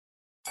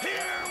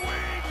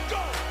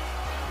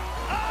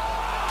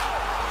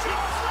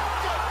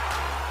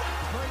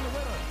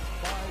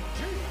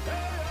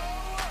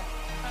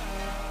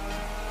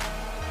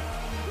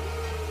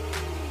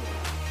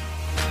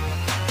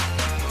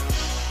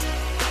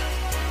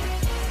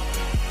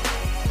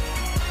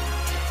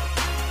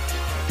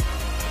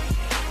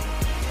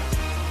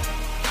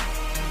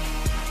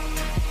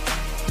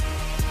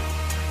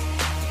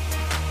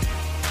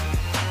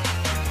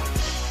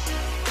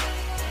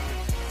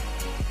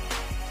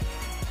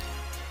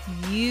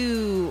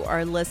You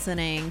are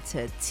listening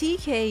to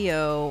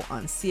TKO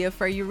on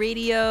CFRU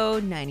Radio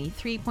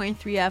 93.3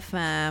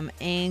 FM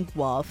in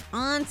Guelph,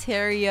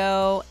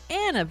 Ontario,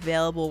 and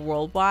available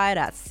worldwide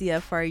at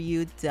cfru.ca.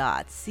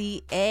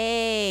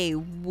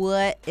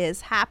 What is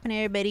happening,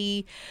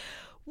 everybody?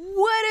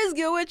 What is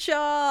good with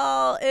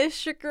y'all?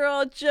 It's your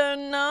girl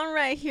Janan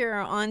right here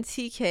on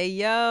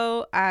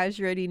TKO. As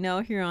you already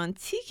know, here on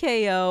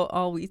TKO,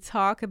 all we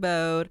talk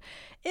about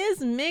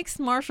is mixed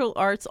martial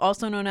arts,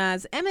 also known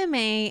as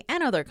MMA,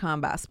 and other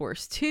combat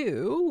sports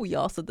too. We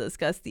also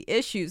discuss the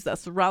issues that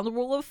surround the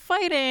world of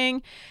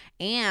fighting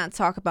and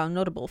talk about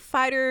notable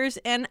fighters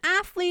and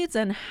athletes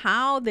and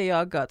how they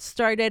all got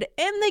started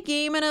in the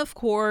game and, of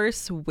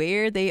course,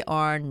 where they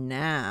are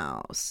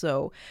now.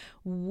 So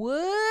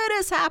what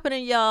is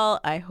happening,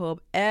 y'all? I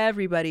hope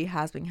everybody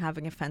has been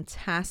having a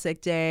fantastic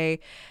day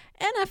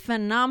and a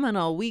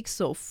phenomenal week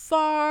so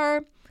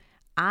far.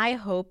 I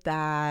hope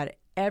that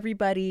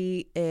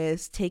everybody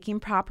is taking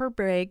proper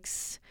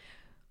breaks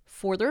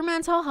for their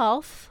mental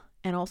health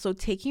and also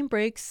taking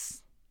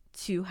breaks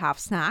to have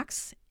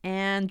snacks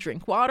and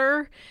drink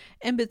water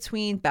in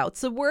between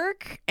bouts of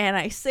work. And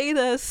I say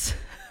this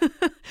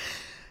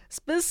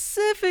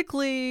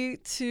specifically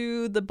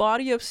to the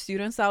body of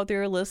students out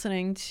there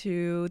listening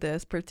to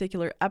this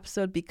particular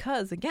episode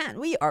because,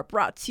 again, we are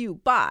brought to you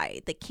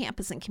by the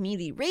campus and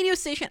community radio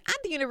station at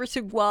the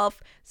University of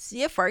Guelph,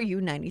 CFRU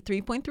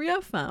 93.3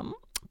 FM.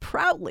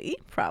 Proudly.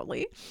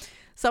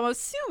 So I'm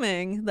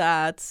assuming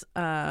that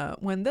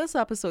when this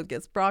episode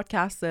gets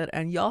broadcasted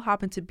and y'all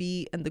happen to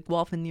be in the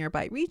Guelph and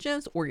nearby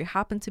regions, or you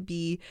happen to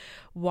be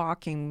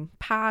walking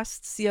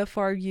past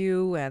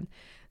CFRU and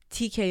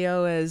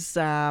TKO is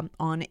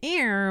on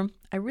air,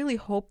 I really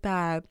hope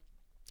that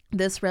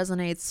this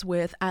resonates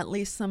with at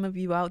least some of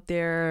you out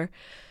there.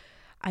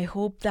 I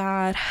hope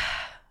that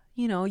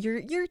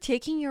you're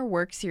taking your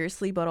work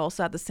seriously, but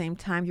also at the same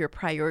time, you're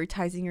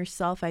prioritizing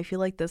yourself. I feel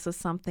like this is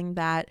something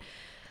that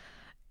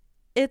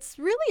it's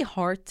really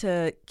hard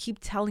to keep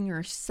telling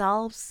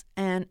yourselves,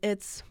 and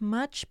it's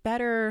much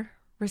better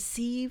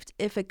received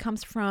if it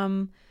comes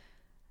from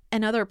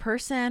another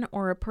person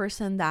or a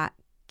person that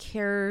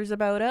cares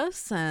about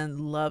us and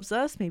loves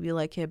us, maybe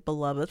like a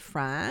beloved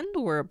friend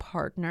or a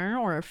partner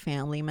or a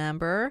family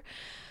member.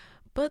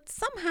 But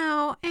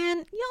somehow,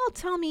 and y'all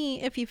tell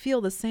me if you feel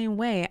the same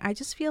way, I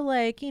just feel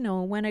like,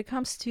 when it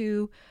comes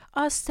to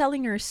us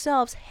telling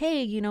ourselves,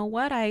 hey, you know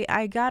what,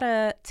 I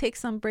gotta take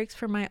some breaks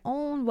for my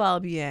own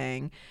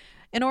well-being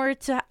in order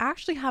to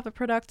actually have a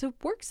productive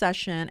work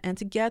session and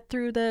to get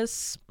through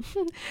this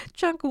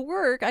chunk of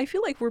work, I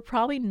feel like we're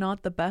probably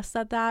not the best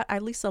at that.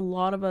 At least a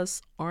lot of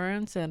us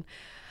aren't, and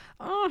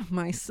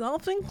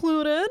myself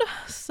included.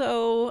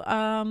 So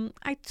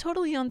I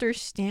totally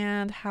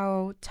understand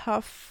how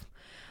tough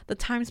the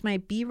times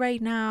might be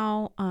right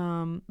now,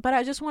 but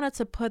I just wanted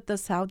to put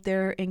this out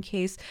there in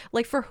case,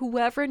 like, for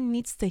whoever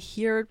needs to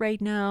hear it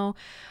right now.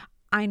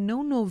 I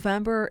know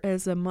November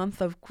is a month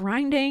of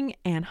grinding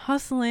and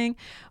hustling,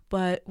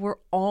 but we're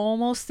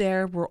almost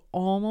there. We're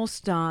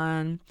almost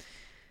done.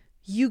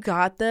 You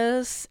got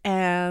this.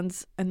 And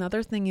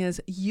another thing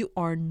is, you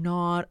are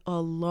not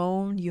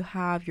alone. You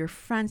have your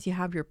friends, you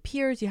have your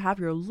peers, you have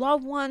your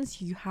loved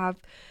ones, you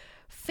have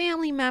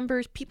family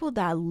members, people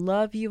that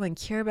love you and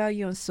care about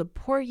you and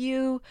support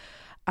you.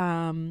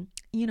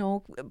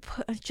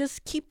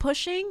 Just keep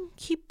pushing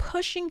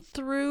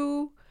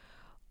through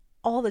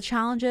all the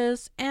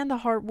challenges and the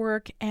hard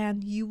work,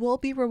 and you will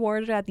be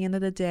rewarded at the end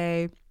of the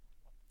day.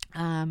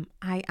 I'm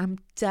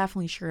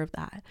definitely sure of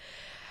that.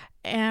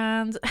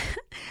 And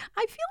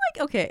I feel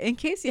like, okay, in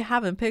case you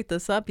haven't picked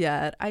this up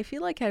yet, I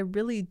feel like I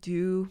really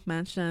do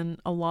mention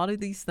a lot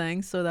of these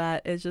things so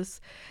that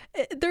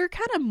they're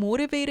kind of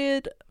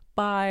motivated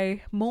by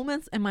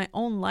moments in my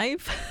own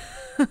life.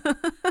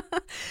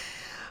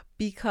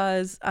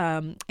 Because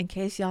in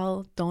case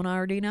y'all don't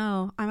already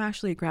know, I'm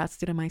actually a grad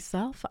student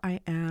myself. I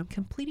am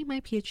completing my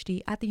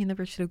PhD at the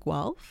University of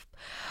Guelph.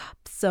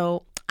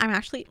 So I'm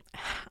actually,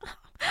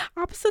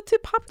 opposite to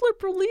popular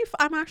belief,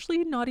 I'm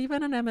actually not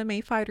even an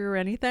MMA fighter or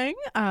anything,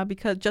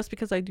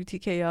 because I do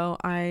TKO,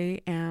 I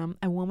am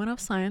a woman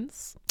of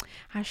science.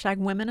 #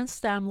 women in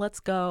STEM, let's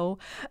go.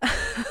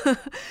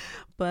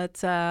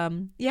 But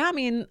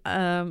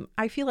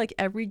I feel like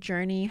every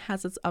journey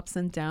has its ups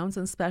and downs,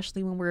 and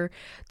especially when we're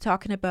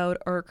talking about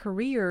our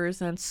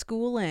careers and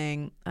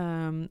schooling.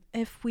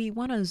 If we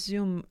want to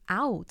zoom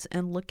out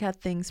and look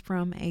at things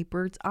from a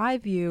bird's eye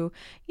view,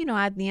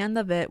 at the end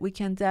of it, we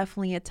can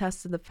definitely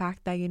attest to the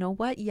fact that,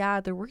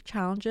 there were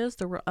challenges,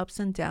 there were ups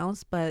and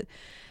downs, but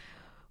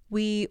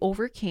we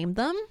overcame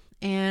them.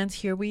 And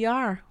here we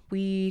are.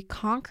 We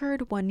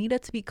conquered what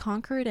needed to be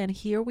conquered, and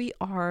here we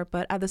are.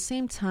 But at the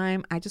same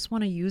time, I just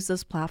want to use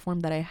this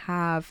platform that I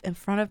have in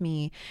front of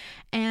me,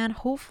 and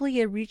hopefully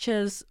it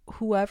reaches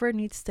whoever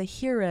needs to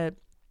hear it.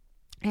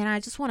 And I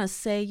just want to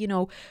say,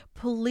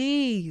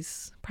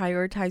 please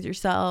prioritize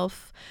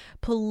yourself.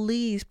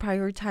 Please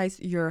prioritize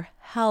your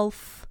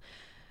health.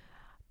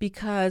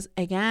 because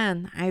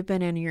again, I've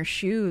been in your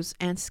shoes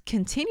and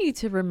continue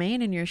to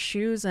remain in your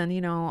shoes. And,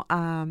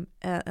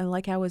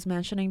 like I was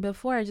mentioning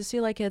before, I just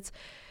feel like it's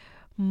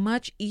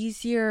much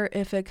easier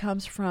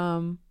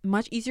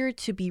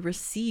to be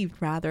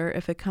received, rather,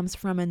 if it comes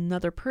from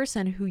another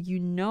person who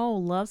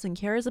loves and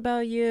cares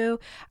about you,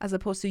 as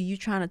opposed to you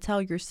trying to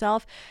tell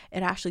yourself.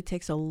 It actually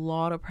takes a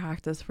lot of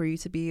practice for you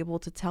to be able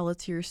to tell it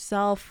to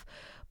yourself.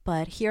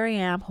 But here I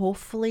am.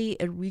 Hopefully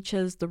it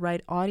reaches the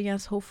right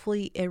audience.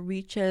 Hopefully it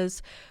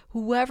reaches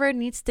whoever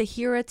needs to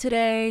hear it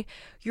today.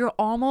 You're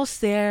almost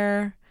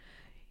there.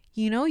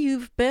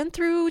 You've been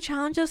through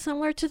challenges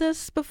similar to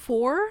this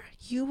before.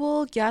 You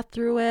will get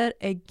through it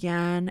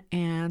again,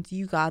 and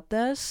you got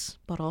this.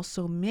 But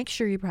also make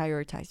sure you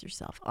prioritize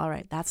yourself. All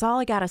right, that's all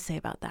I gotta say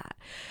about that.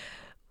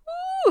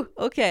 Woo!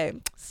 Okay,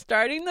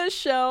 starting the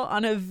show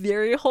on a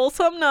very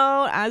wholesome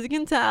note, as you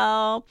can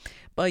tell.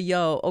 But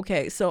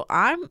okay, so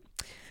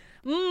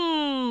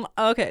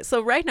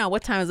so right now,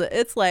 what time is it?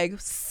 It's like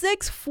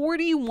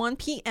 6:41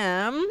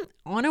 p.m.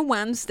 on a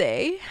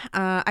Wednesday.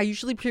 I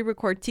usually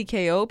pre-record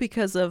TKO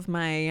because of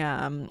my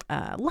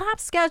lab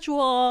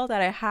schedule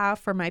that I have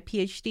for my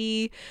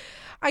PhD.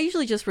 I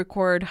usually just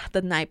record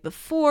the night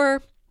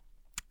before.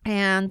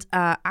 And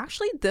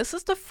actually, this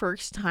is the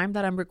first time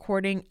that I'm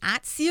recording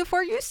at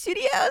CFRU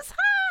Studios.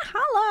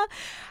 Holla!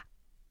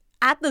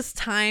 At this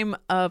time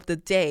of the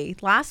day.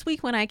 Last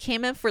week when I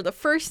came in for the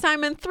first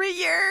time in 3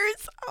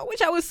 years,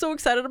 which I was so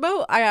excited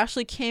about, I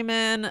actually came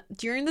in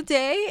during the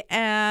day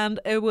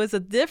and it was a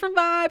different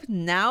vibe.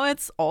 Now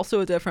it's also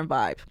a different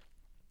vibe.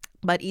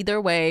 But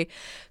either way,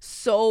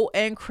 so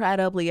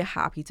incredibly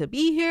happy to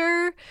be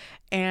here.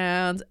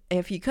 And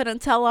if you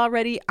couldn't tell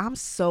already, I'm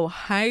so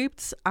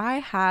hyped. I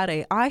had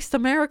a iced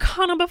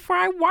Americano before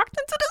I walked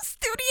into the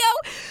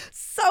studio.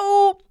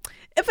 So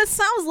if it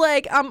sounds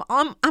like I'm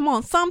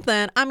on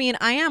something, I mean,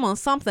 I am on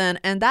something,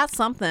 and that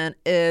something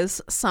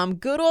is some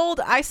good old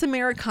iced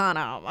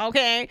Americano,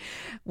 okay?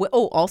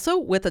 Also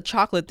with a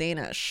chocolate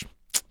Danish.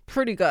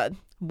 Pretty good.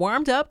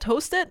 Warmed up,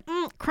 toasted,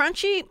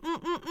 crunchy,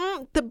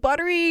 the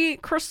buttery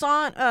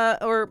croissant,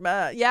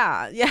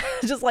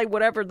 just like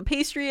whatever the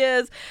pastry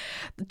is.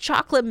 The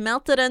chocolate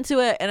melted into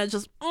it, and it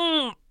just,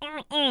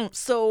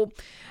 So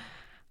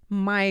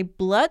my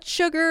blood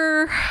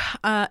sugar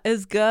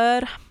is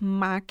good.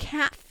 My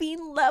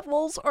caffeine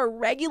levels are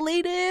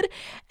regulated,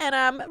 and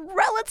I'm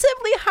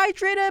relatively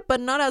hydrated,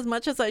 but not as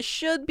much as I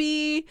should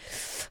be.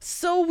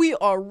 So we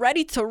are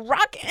ready to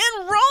rock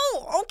and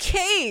roll.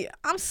 Okay,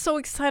 I'm so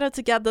excited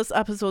to get this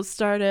episode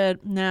started.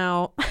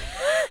 Now,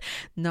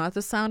 not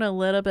to sound a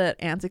little bit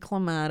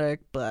anticlimactic,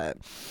 but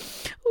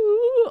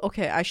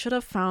okay, I should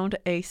have found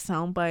a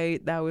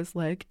soundbite that was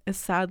like a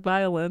sad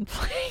violin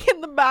playing in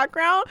the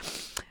background.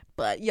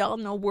 But y'all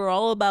know we're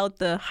all about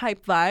the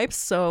hype vibes,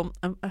 so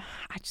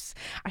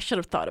I should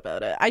have thought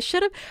about it. I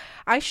should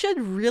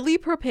really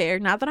prepare.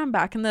 Now that I'm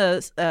back in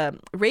the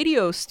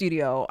radio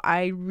studio,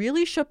 I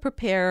really should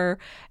prepare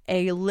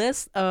a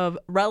list of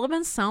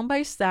relevant sound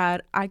bites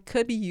that I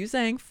could be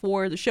using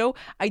for the show.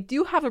 I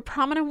do have a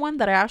prominent one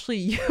that I actually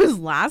used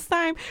last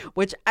time,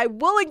 which I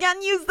will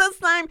again use this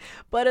time.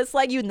 But it's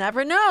like, you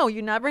never know.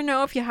 You never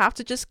know if you have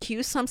to just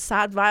cue some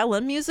sad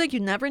violin music. You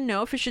never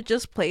know if you should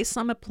just play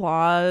some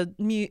applauding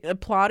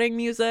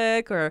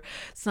music or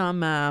some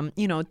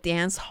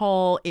dance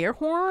hall air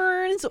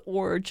horns,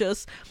 or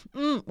just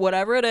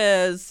whatever it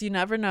is. You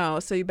never know,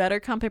 so you better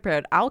come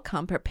prepared. I'll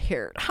come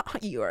prepared.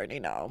 You already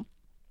know.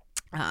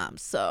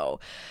 So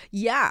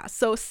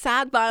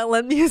sad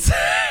violin music.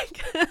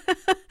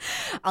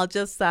 I'll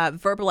just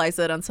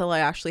verbalize it until I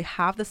actually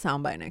have the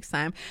soundbite next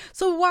time.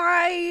 So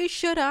why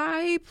should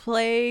I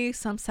play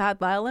some sad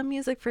violin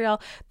music for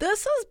y'all?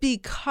 This is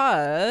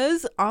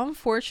because,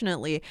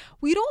 unfortunately,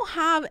 we don't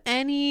have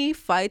any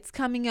fights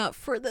coming up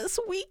for this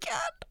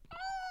weekend.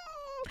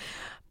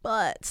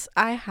 But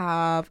I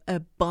have a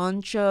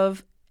bunch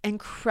of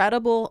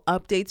incredible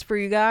updates for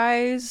you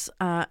guys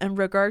in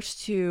regards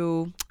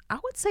to, I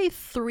would say,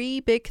 three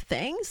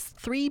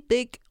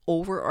big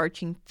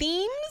overarching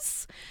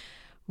themes.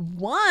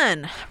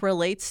 One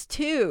relates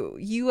to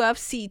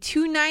UFC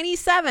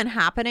 297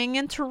 happening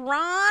in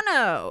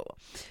Toronto.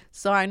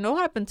 So I know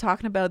I've been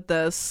talking about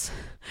this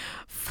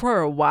for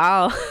a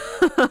while,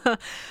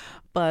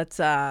 but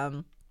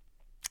I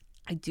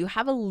do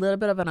have a little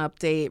bit of an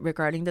update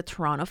regarding the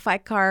Toronto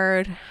fight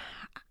card.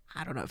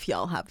 I don't know if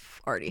y'all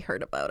have already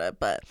heard about it,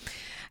 but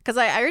because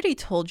I already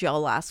told y'all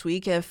last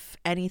week, if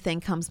anything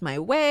comes my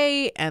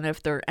way and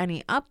if there are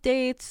any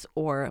updates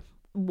or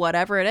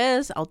whatever it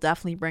is, I'll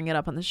definitely bring it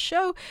up on the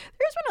show.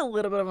 There's been a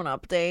little bit of an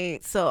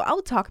update, so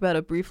I'll talk about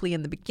it briefly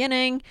in the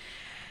beginning.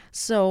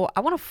 So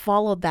I want to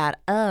follow that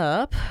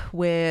up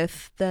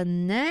with the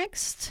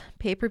next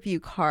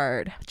pay-per-view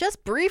card.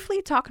 Just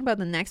briefly talking about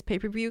the next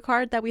pay-per-view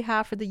card that we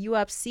have for the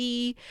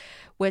UFC,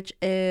 which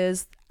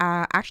is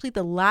actually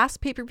the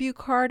last pay-per-view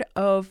card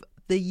of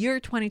the year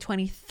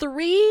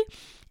 2023.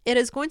 It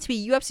is going to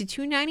be UFC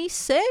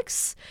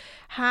 296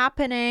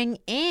 happening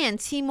in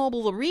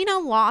T-Mobile Arena,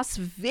 Las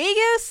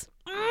Vegas.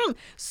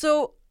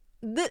 So,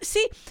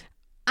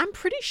 I'm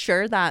pretty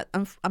sure that,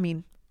 I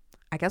mean,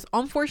 I guess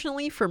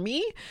unfortunately for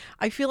me,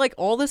 I feel like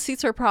all the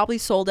seats are probably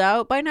sold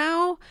out by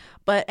now.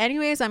 But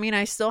anyways, I mean,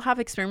 I still have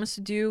experiments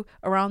to do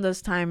around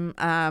this time.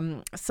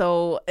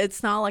 So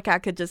it's not like I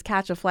could just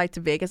catch a flight to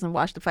Vegas and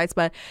watch the fights.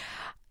 But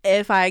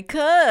if I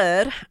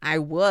could, I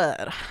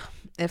would,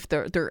 if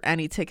there are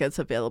any tickets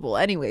available.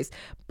 Anyways,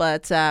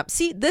 but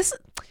see this.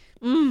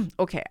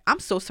 Okay, I'm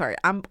so sorry.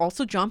 I'm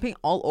also jumping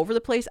all over the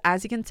place.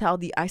 As you can tell,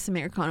 the Ice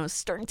Americano is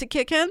starting to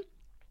kick in.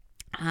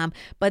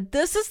 But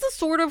this is the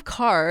sort of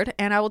card,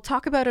 and I will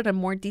talk about it in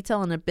more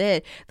detail in a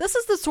bit. This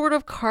is the sort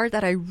of card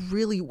that I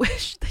really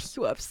wish the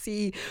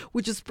UFC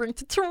would just bring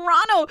to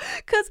Toronto.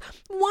 Because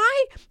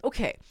why?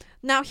 Okay,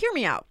 now hear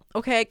me out.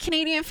 Okay,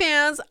 Canadian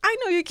fans, I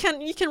know you can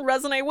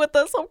resonate with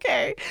this.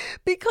 Okay,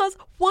 because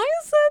why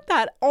is it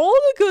that all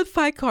the good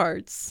fight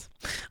cards,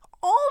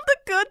 all the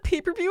good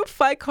pay-per-view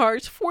fight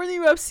cards for the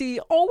UFC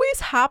always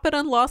happen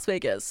in Las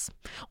Vegas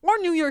or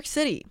New York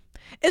City?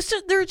 It's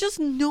just, there's just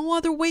no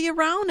other way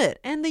around it.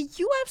 And the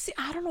UFC,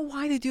 I don't know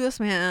why they do this,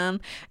 man.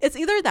 It's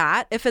either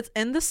that, if it's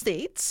in the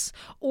States,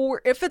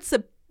 or if it's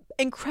a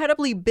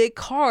incredibly big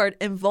card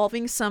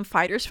involving some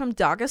fighters from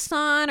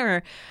Dagestan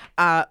or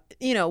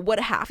what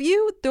have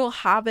you, they'll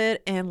have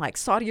it in like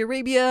Saudi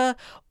Arabia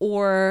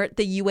or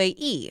the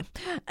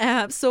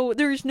UAE. So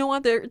there's no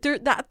other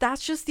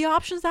that's just the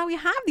options that we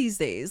have these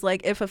days.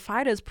 Like if a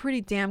fight is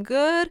pretty damn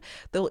good,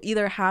 they'll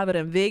either have it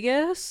in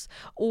Vegas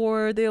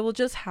or they will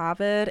just have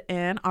it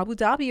in Abu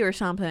Dhabi or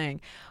something.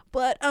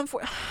 But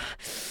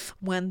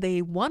when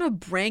they want to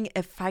bring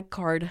a fight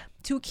card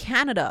to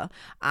Canada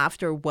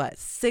after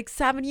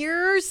 6-7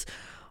 years,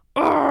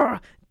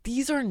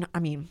 these are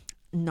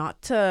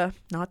not to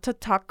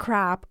talk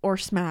crap or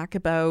smack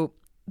about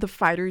the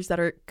fighters that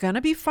are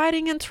gonna be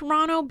fighting in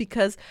Toronto,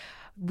 because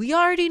we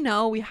already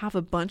know we have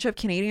a bunch of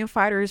Canadian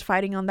fighters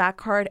fighting on that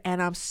card,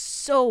 and I'm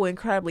so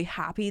incredibly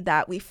happy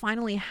that we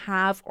finally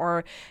have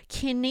our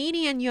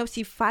Canadian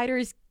UFC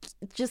fighters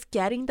just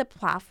getting the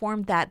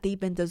platform that they've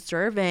been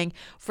deserving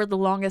for the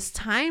longest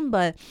time.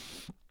 But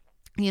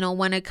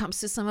when it comes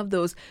to some of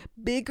those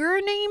bigger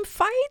name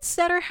fights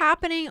that are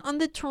happening on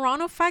the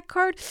Toronto fight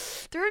card,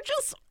 they're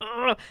just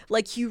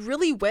like, you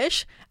really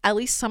wish at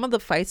least some of the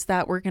fights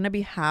that we're going to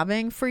be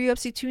having for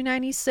UFC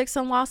 296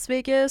 in Las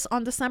Vegas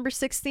on December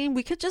 16,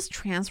 we could just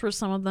transfer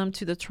some of them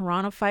to the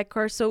Toronto fight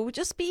card. So it would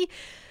just be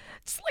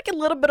just like a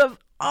little bit of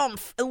a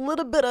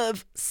little bit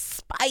of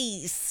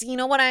spice, you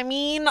know what I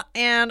mean?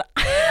 And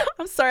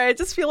I'm sorry, I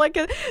just feel like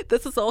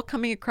this is all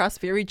coming across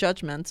very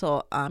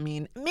judgmental. I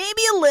mean,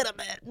 maybe a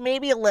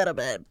little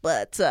bit,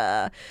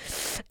 but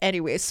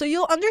anyway, so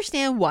you'll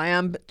understand why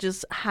I'm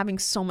just having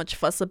so much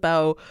fuss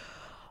about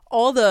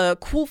all the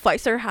cool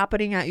fights that are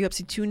happening at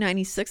UFC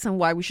 296 and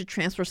why we should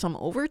transfer some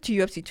over to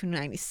UFC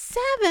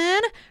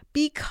 297,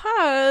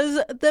 because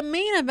the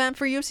main event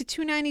for UFC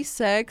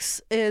 296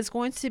 is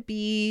going to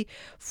be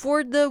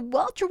for the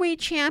welterweight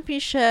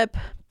championship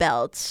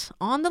belt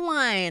on the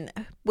line,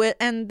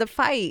 and the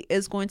fight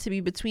is going to be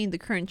between the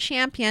current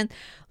champion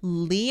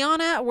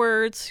Leon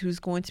Edwards, who's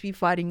going to be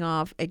fighting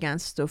off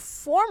against the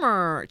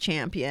former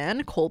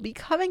champion Colby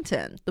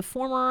Covington. The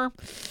former,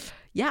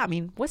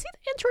 was he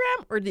the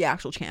interim or the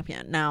actual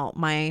champion? Now,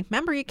 my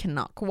memory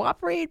cannot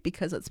cooperate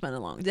because it's been a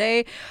long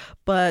day,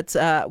 but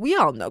we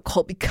all know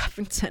Colby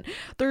Covington.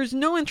 There's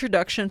no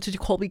introduction to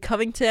Colby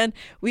Covington.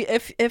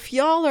 If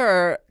y'all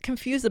are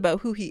confused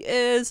about who he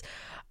is,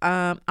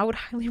 I would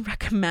highly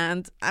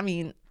recommend,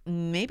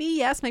 maybe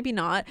yes, maybe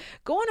not,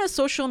 go on his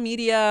social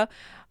media.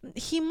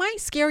 He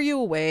might scare you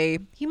away.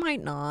 He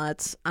might not.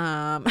 It's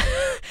a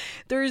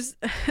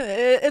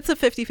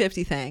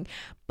 50-50 thing.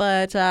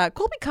 But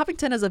Colby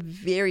Covington is a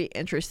very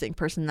interesting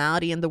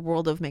personality in the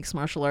world of mixed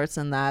martial arts,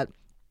 in that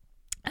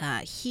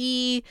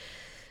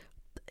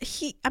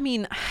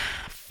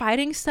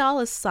fighting style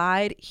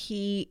aside,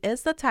 he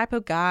is the type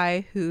of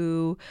guy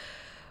who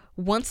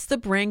wants to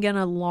bring in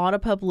a lot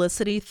of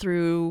publicity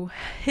through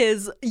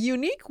his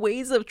unique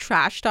ways of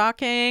trash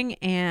talking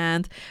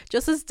and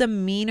just his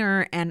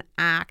demeanor and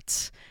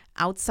act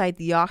outside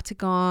the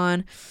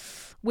octagon,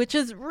 which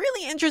is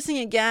really interesting.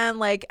 Again,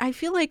 like, I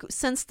feel like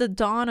since the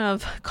dawn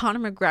of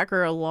Conor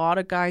McGregor, a lot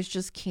of guys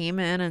just came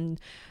in and,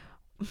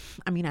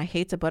 I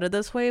hate to put it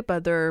this way,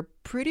 but they're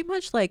pretty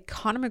much like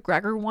Conor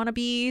McGregor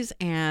wannabes.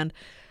 And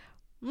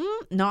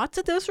not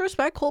to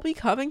disrespect Colby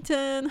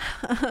Covington,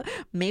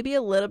 maybe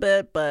a little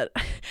bit, but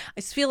I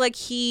just feel like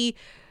he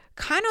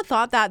kind of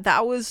thought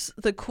that was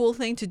the cool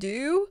thing to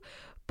do.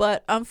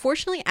 But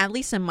unfortunately, at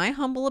least in my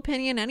humble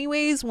opinion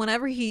anyways,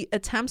 whenever he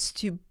attempts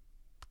to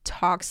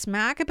talk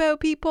smack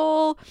about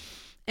people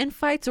in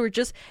fights or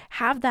just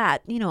have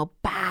that,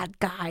 bad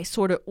guy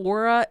sort of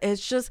aura,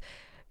 it's just,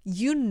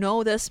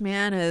 this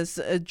man is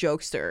a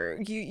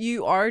jokester.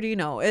 You already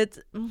know. It's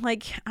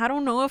like, I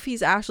don't know if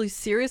he's actually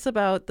serious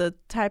about the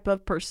type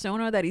of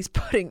persona that he's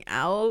putting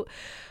out,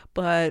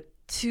 but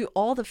to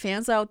all the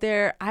fans out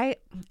there,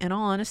 in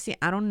all honesty,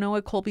 I don't know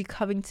a Colby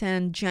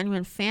Covington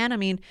genuine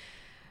fan.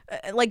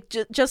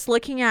 just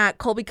looking at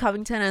Colby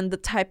Covington and the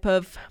type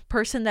of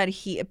person that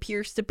he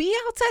appears to be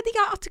outside the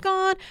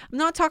octagon. I'm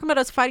not talking about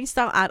his fighting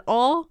style at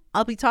all.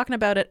 I'll be talking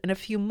about it in a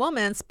few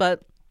moments,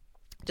 but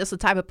just the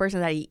type of person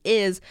that he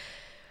is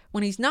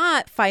when he's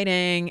not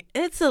fighting,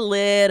 it's a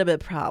little bit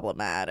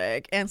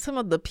problematic. And some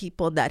of the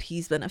people that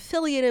he's been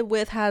affiliated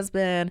with has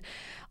been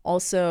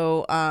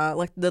also,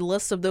 like the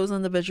list of those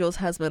individuals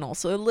has been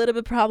also a little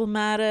bit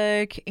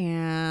problematic.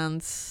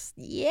 And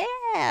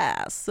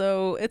yeah,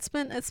 so it's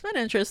been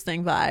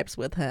interesting vibes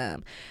with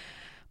him.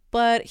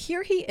 But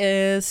here he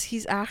is.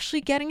 He's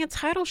actually getting a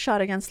title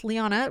shot against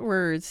Leon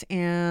Edwards.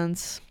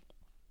 And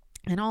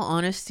in all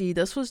honesty,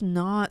 this was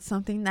not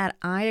something that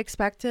I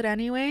expected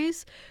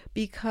anyways,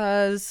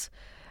 because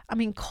I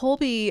mean,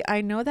 Colby,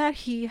 I know that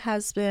he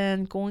has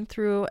been going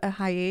through a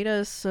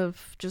hiatus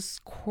of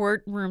just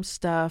courtroom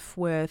stuff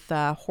with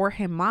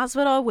Jorge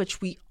Masvidal, which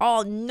we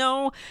all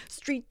know,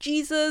 Street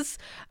Jesus.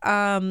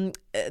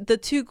 The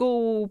two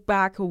go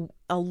back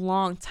a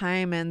long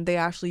time, and they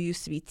actually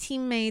used to be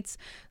teammates.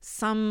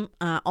 Some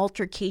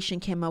altercation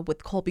came up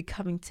with Colby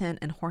Covington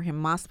and Jorge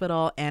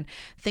Masvidal, and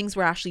things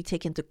were actually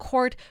taken to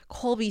court.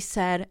 Colby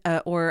said,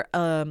 or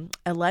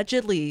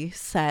allegedly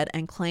said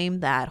and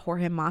claimed that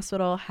Jorge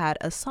Masvidal had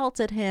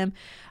assaulted him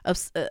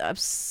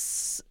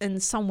in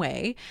some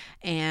way,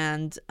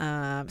 and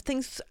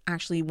things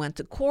actually went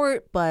to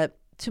court, but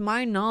to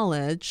my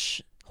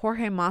knowledge,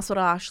 Jorge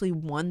Masvidal actually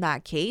won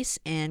that case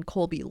and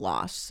Colby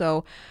lost.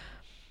 So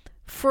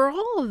for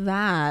all of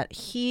that,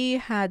 he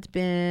had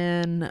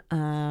been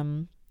a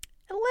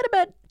little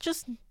bit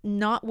just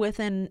not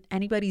within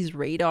anybody's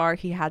radar.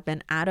 He had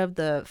been out of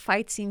the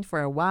fight scene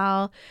for a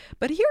while,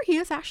 but here he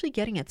is actually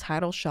getting a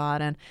title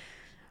shot. And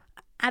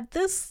at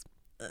this,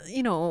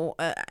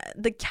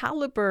 the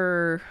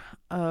caliber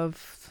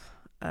of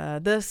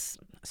this,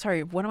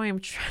 sorry, what am I?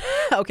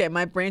 Okay,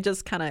 my brain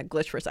just kind of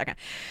glitched for a second.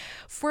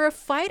 For a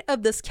fight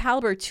of this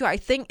caliber too, I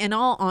think, in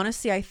all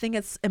honesty, I think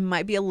it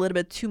might be a little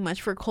bit too much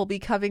for Colby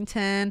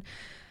Covington.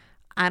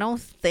 I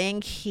don't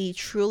think he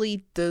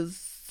truly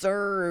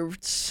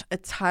deserved a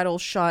title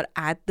shot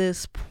at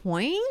this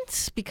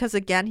point, because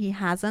again, he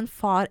hasn't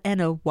fought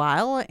in a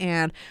while,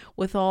 and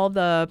with all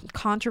the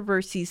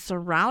controversy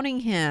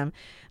surrounding him,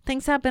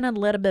 things have been a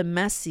little bit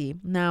messy.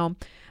 Now,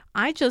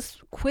 I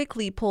just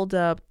quickly pulled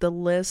up the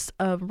list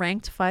of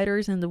ranked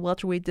fighters in the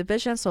welterweight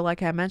division. So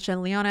like I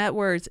mentioned, Leon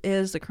Edwards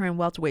is the current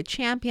welterweight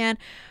champion.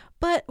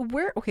 But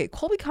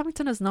Colby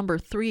Covington is number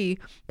 3.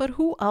 But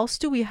who else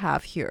do we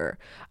have here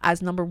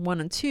as number 1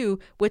 and 2,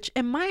 which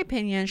in my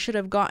opinion should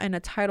have gotten a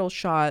title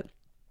shot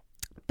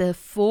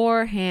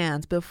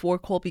beforehand, before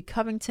Colby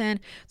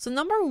Covington? So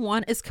number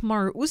 1 is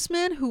Kamaru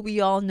Usman, who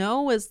we all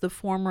know is the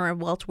former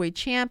welterweight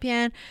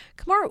champion.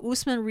 Kamaru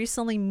Usman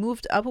recently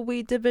moved up a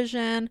weight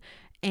division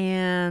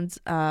and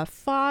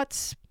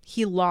fought.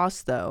 He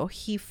lost though.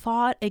 He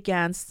fought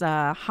against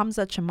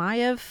Hamza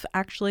Chimaev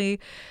actually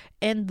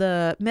in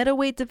the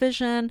middleweight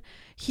division.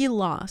 He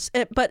lost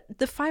it, but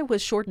the fight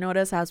was short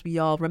notice, as we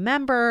all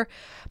remember.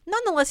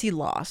 Nonetheless, he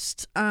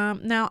lost.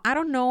 Now I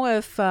don't know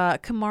if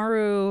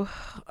Kamaru,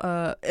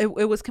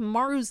 it was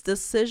Kamaru's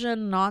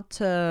decision not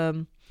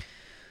to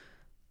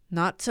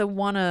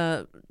want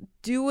to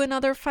do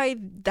another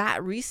fight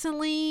that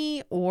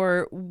recently,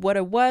 or what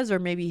it was, or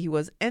maybe he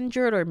was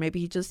injured, or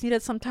maybe he just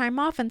needed some time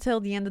off until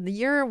the end of the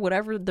year.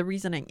 Whatever the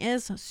reasoning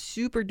is,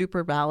 super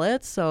duper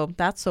valid. So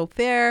that's so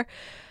fair.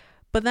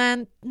 But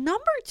then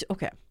number 2,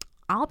 okay,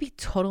 I'll be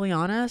totally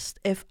honest.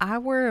 If I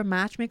were a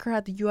matchmaker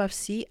at the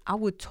UFC, I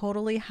would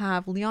totally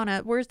have Leon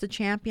Edwards, the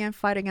champion,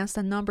 fight against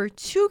the number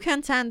 2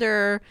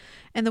 contender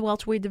in the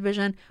welterweight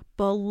division,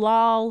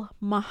 Belal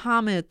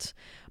Muhammad.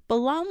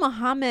 Belal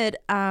Muhammad,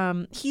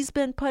 he's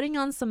been putting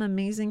on some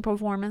amazing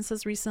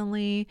performances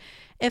recently.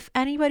 If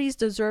anybody's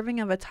deserving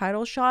of a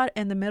title shot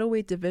in the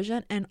middleweight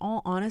division, in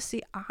all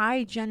honesty,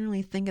 I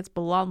genuinely think it's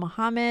Belal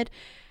Muhammad.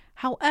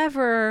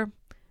 However,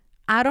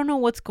 I don't know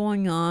what's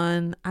going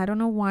on. I don't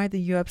know why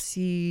the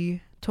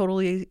UFC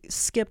totally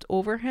skipped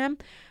over him.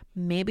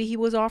 Maybe he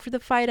was offered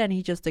the fight and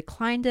he just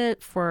declined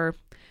it for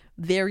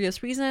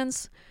various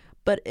reasons.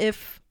 But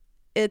if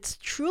it's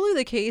truly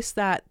the case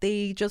that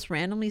they just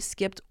randomly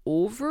skipped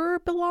over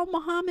Belal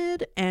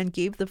Muhammad and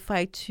gave the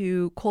fight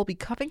to Colby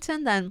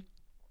Covington, then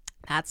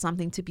that's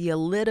something to be a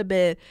little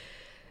bit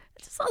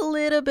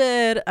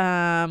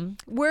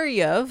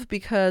wary of,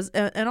 because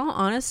in all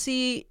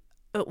honesty,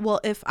 well,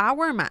 if I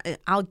were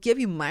I'll give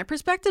you my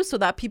perspective so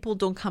that people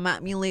don't come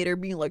at me later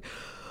being like,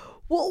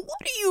 well, what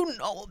do you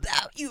know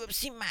about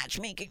UFC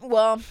matchmaking?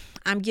 Well,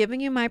 I'm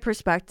giving you my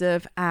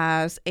perspective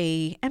as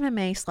a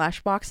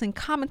MMA/boxing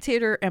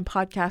commentator and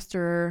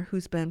podcaster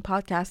who's been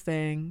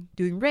podcasting,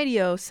 doing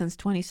radio since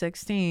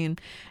 2016,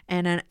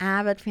 and an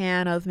avid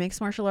fan of mixed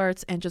martial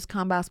arts and just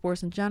combat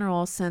sports in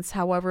general since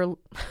however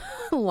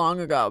long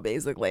ago,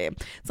 basically,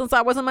 since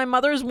I was in my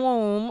mother's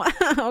womb.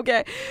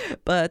 Okay.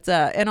 But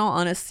in all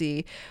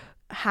honesty,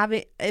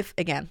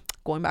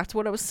 going back to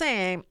what I was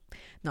saying,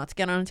 not to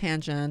get on a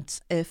tangent,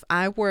 if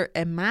I were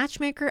a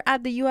matchmaker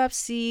at the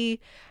UFC,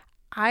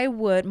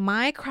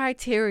 my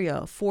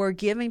criteria for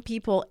giving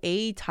people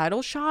a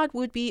title shot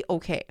would be,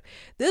 okay,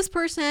 this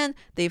person,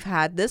 they've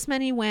had this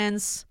many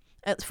wins.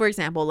 For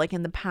example, like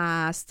in the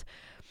past,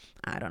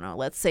 I don't know,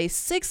 let's say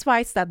 6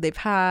 fights that they've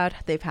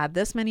had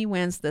this many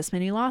wins, this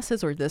many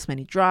losses, or this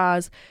many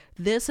draws.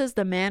 This is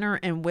the manner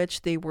in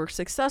which they were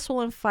successful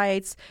in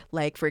fights.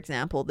 Like, for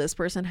example, this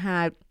person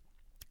had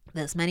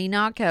this many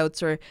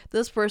knockouts, or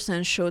this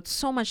person showed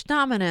so much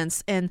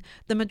dominance in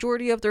the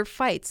majority of their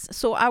fights.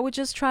 So I would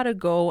just try to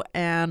go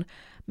and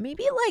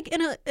maybe like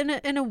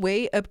in a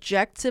way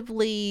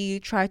objectively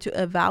try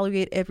to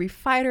evaluate every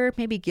fighter,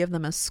 maybe give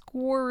them a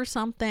score or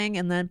something,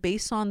 and then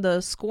based on the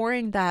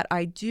scoring that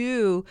I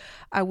do,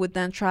 I would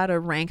then try to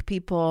rank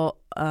people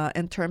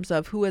in terms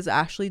of who is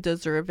actually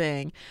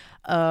deserving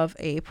of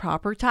a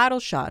proper title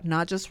shot,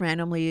 not just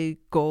randomly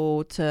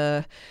go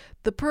to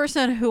the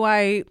person who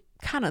I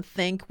kind of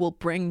think will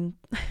bring,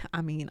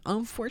 I mean,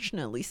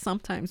 unfortunately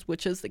sometimes,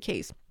 which is the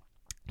case,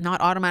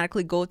 not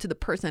automatically go to the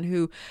person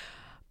who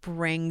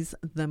brings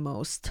the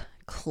most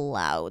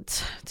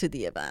clout to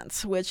the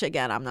event, which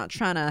again, I'm not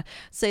trying to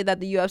say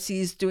that the UFC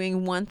is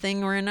doing one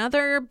thing or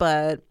another,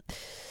 but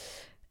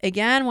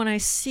again, when I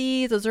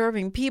see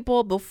deserving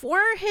people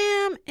before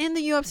him in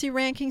the UFC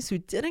rankings who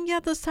didn't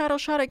get this title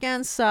shot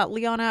against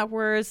Leon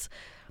Edwards,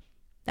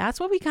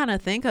 that's what we kind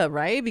of think of,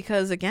 right?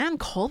 Because again,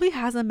 Colby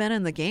hasn't been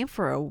in the game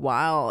for a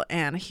while,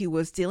 and he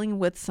was dealing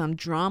with some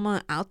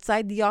drama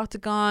outside the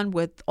octagon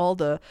with all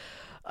the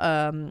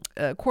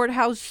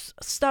courthouse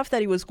stuff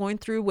that he was going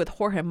through with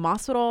Jorge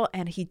Masvidal,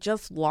 and he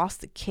just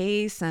lost the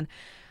case. And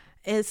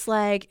it's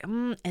like,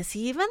 is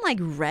he even like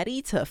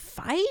ready to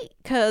fight?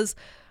 Because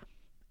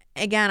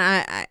again,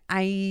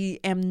 I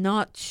am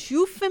not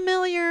too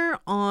familiar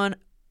on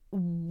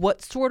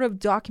what sort of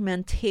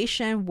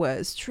documentation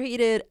was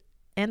treated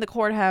in the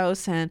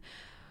courthouse, and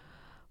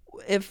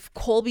if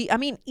Colby, I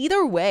mean,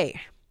 either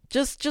way,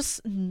 just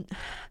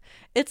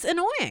it's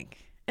annoying.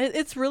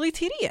 It's really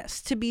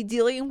tedious to be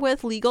dealing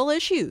with legal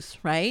issues,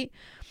 right?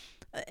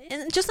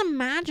 And just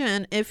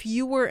imagine if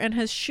you were in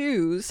his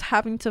shoes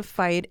having to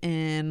fight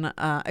in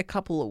a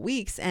couple of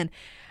weeks, and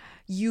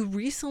you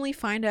recently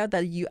find out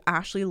that you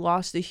actually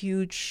lost a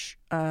huge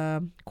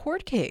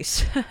court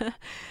case,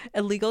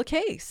 a legal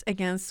case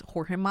against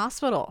Jorge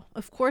Masvidal.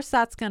 Of course,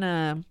 that's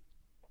gonna,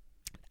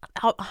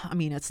 I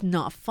mean, it's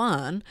not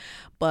fun,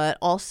 but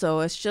also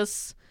it's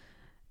just,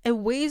 it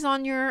weighs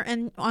on your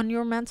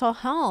mental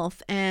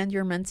health and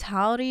your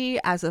mentality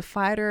as a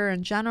fighter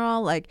in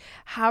general. Like,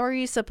 how are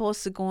you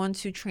supposed to go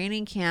into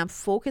training camp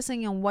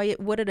focusing on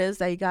what it is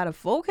that you got to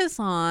focus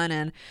on,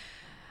 and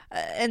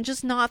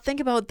just not think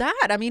about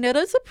that? I mean, it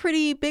is a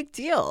pretty big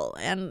deal,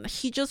 and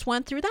he just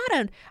went through that.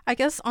 And I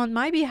guess on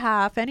my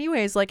behalf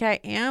anyways, like, I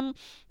am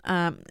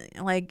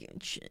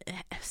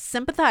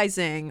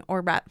sympathizing,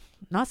 or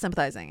not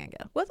sympathizing, I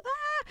guess.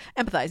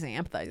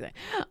 Empathizing.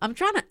 I'm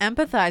trying to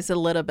empathize a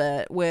little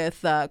bit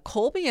with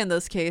Colby in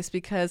this case,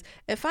 because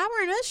if I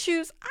were in his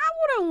shoes, I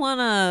wouldn't want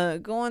to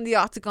go in the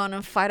octagon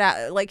and fight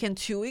out like in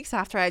 2 weeks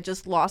after I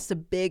just lost a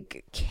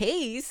big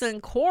case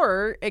in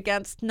court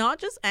against not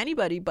just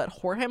anybody, but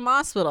Jorge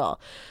Masvidal.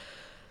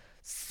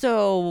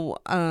 So,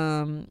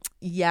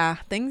 yeah,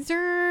 things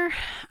are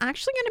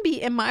actually going to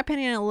be, in my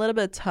opinion, a little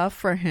bit tough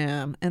for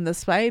him in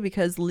this fight,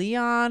 because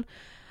Leon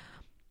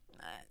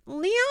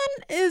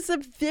is a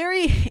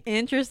very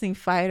interesting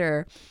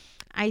fighter.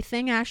 I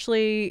think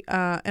actually,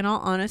 in all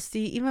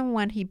honesty, even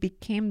when he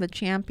became the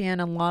champion,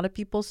 a lot of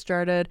people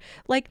started,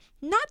 like,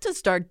 not to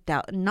start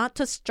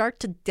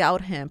to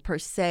doubt him per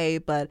se,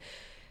 but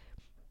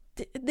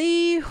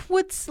they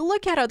would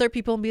look at other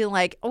people and be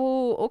like,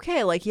 oh,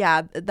 okay, like,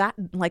 yeah, that,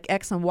 like,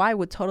 X and Y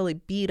would totally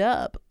beat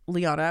up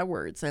Leon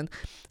Edwards. And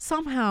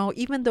somehow,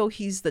 even though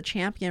he's the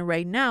champion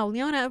right now,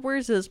 Leon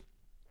Edwards is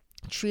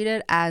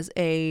treated as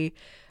a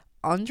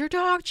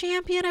underdog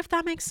champion, if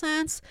that makes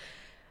sense.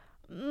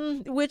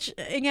 Which,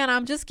 again,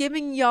 I'm just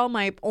giving y'all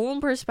my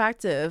own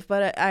perspective,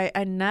 but I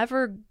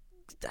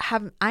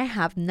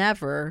have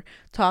never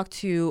talked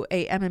to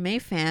a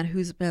MMA fan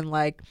who's been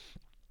like,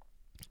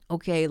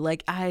 okay,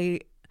 like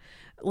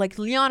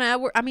Leon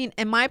Edwards, I mean,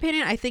 in my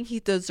opinion, I think he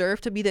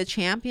deserved to be the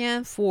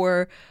champion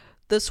for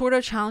the sort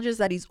of challenges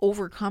that he's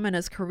overcome in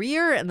his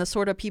career and the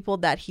sort of people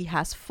that he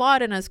has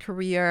fought in his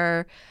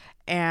career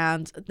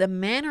and the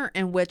manner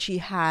in which he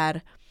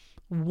had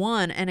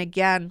won. And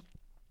again,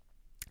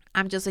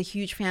 I'm just a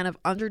huge fan of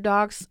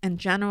underdogs in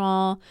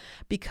general,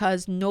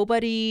 because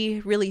nobody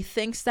really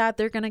thinks that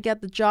they're going to get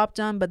the job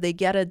done, but they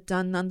get it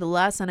done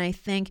nonetheless. And I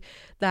think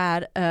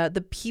that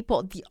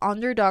the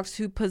underdogs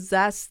who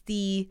possess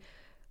the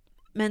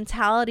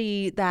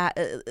mentality that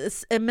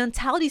is a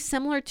mentality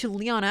similar to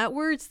Leon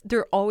Edwards,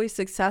 they're always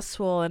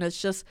successful. And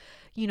it's just,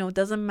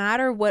 doesn't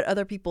matter what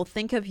other people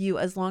think of you,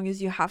 as long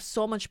as you have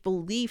so much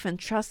belief and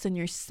trust in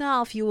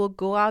yourself, you will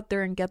go out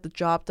there and get the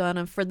job done.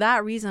 And for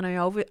that reason,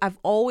 I've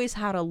always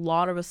had a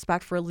lot of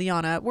respect for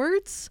Leon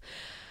Edwards.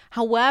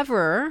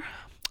 However,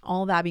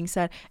 all that being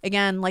said,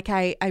 again, like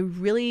I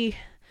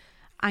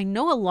I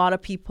know a lot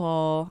of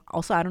people,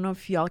 also, I don't know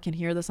if y'all can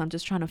hear this. I'm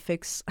just trying to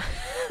fix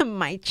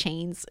my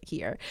chains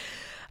here.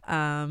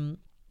 Again,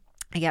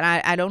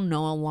 I don't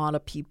know a lot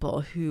of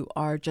people who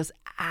are just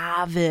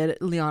avid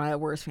Leon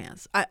Edwards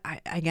fans.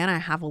 I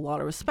have a lot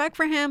of respect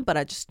for him, but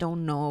I just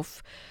don't know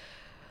if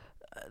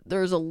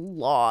there's a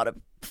lot of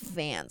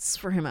fans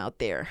for him out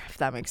there, if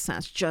that makes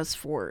sense, just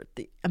for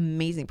the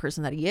amazing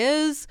person that he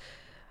is.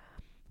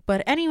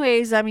 But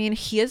anyways, I mean,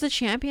 he is a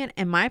champion.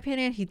 In my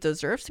opinion, he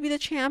deserves to be the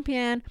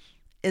champion.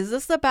 Is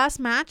this the best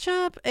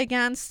matchup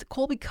against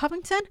Colby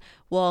Covington?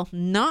 Well,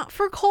 not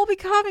for Colby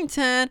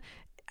Covington.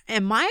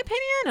 In my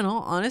opinion, in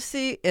all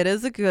honesty, it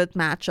is a good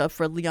matchup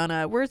for Leon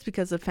Edwards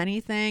because if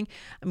anything,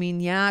 I mean,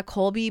 yeah,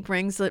 Colby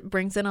brings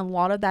in a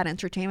lot of that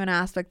entertainment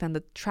aspect and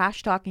the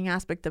trash talking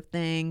aspect of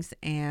things,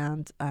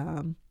 and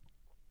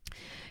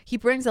he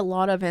brings a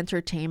lot of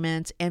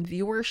entertainment and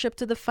viewership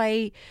to the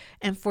fight.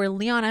 And for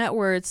Leon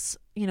Edwards,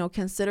 you know,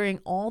 considering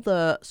all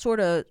the sort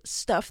of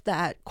stuff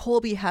that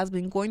Colby has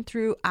been going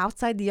through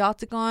outside the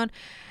octagon,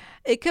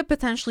 it could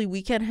potentially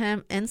weaken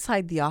him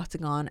inside the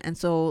octagon. And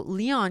so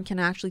Leon can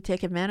actually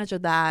take advantage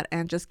of that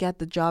and just get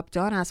the job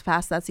done as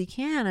fast as he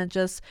can and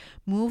just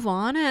move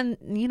on. And,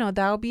 you know,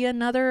 that'll be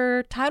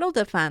another title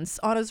defense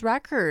on his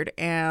record.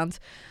 And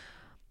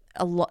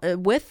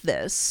with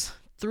this,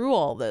 through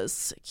all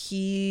this,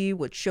 he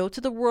would show to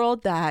the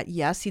world that,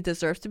 yes, he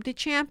deserves to be the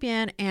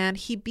champion. And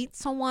he beat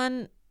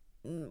someone,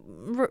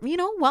 you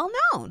know, well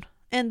known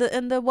in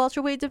the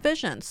welterweight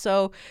division.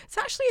 So it's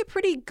actually a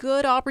pretty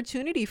good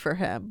opportunity for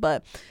him.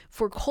 But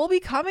for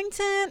Colby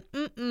Covington,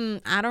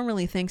 I don't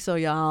really think so,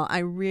 y'all. I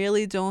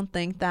really don't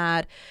think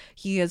that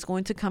he is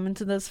going to come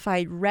into this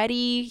fight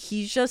ready.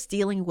 He's just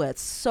dealing with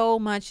so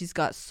much. He's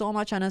got so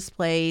much on his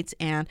plate.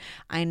 And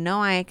I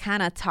know I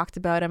kind of talked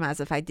about him as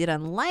if I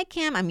didn't like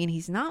him. I mean,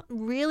 he's not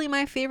really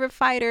my favorite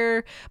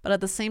fighter, but at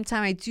the same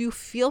time, I do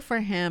feel for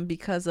him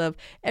because of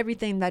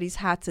everything that he's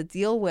had to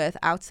deal with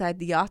outside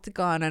the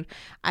octagon. And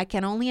I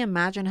can only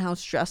imagine how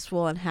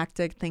stressful and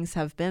hectic things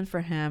have been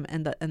for him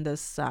in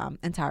this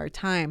entire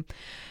time.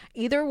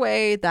 Either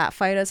way, that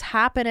fight is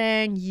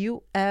happening.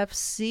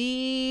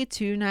 UFC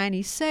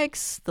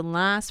 296, the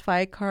last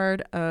fight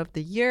card of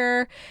the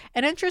year.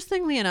 And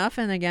interestingly enough,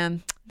 and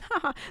again,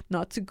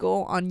 not to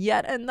go on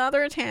yet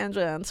another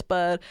tangent,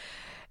 but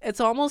it's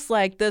almost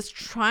like this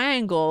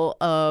triangle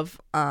of,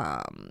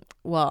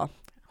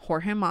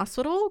 Jorge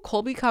Masvidal,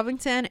 Colby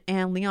Covington,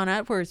 and Leon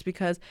Edwards.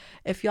 Because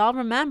if y'all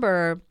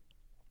remember,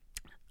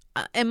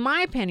 in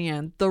my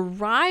opinion, the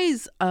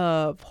rise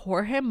of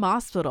Jorge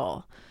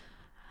Masvidal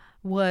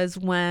was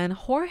when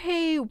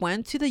Jorge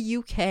went to the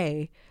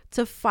UK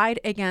to fight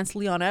against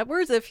Leon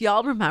Edwards, if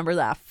y'all remember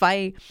that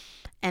fight.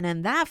 And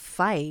in that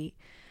fight,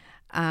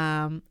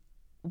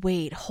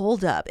 wait,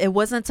 hold up. It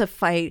wasn't to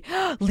fight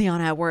Leon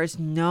Edwards.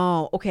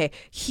 No. Okay.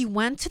 He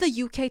went to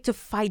the UK to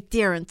fight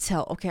Darren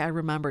Till. Okay. I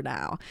remember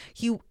now.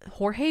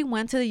 Jorge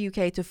went to the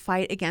UK to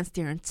fight against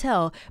Darren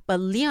Till, but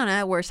Leon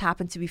Edwards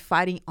happened to be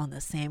fighting on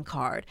the same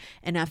card.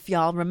 And if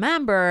y'all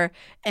remember,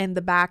 in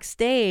the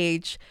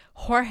backstage,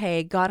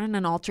 Jorge got in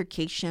an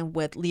altercation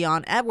with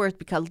Leon Edwards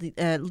because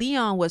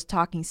Leon was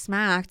talking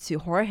smack to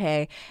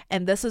Jorge.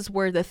 And this is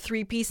where the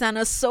 3-piece and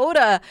a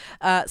soda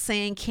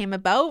saying came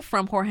about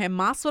from Jorge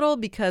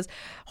Masvidal, because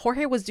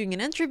Jorge was doing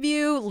an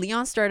interview.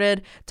 Leon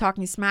started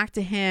talking smack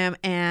to him,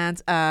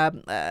 and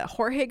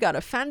Jorge got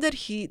offended.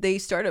 They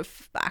started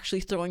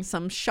actually throwing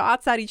some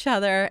shots at each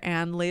other.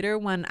 And later,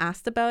 when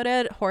asked about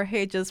it,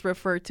 Jorge just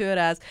referred to it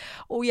as,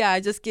 "Oh yeah, I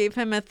just gave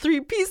him a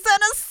 3-piece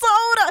and a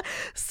soda."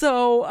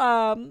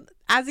 So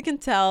as you can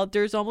tell,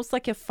 there's almost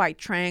like a fight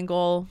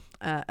triangle,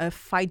 a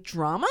fight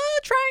drama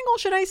triangle,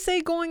 should I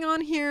say, going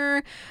on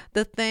here.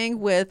 The thing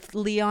with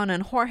Leon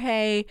and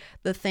Jorge,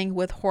 the thing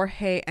with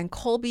Jorge and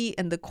Colby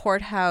in the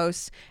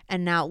courthouse,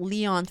 and now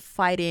Leon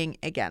fighting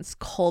against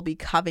Colby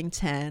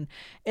Covington.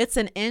 It's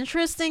an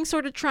interesting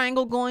sort of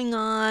triangle going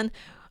on.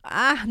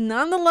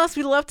 Nonetheless,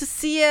 we love to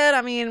see it.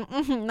 I mean,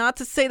 not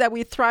to say that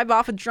we thrive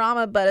off of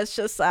drama, but it's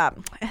just,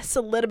 it's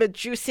a little bit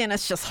juicy and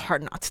it's just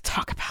hard not to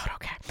talk about,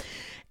 okay?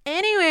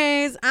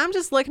 Anyways, I'm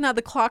just looking at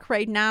the clock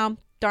right now.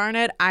 Darn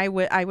it, I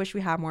wish we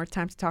had more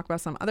time to talk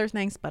about some other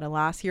things, but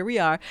alas, here we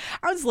are.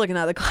 I'm just looking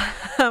at the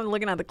I'm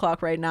looking at the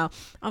clock right now.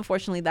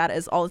 Unfortunately, that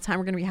is all the time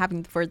we're going to be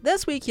having for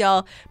this week,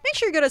 y'all. Make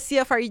sure you go to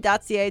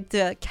cfre.ca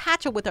to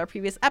catch up with our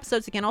previous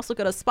episodes. You can also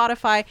go to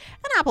Spotify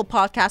and Apple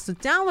Podcasts to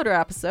download our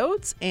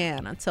episodes.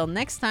 And until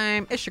next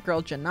time, it's your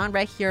girl Janan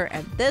right here,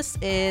 and this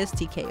is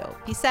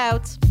TKO. Peace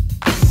out.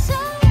 So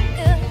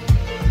good.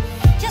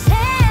 Just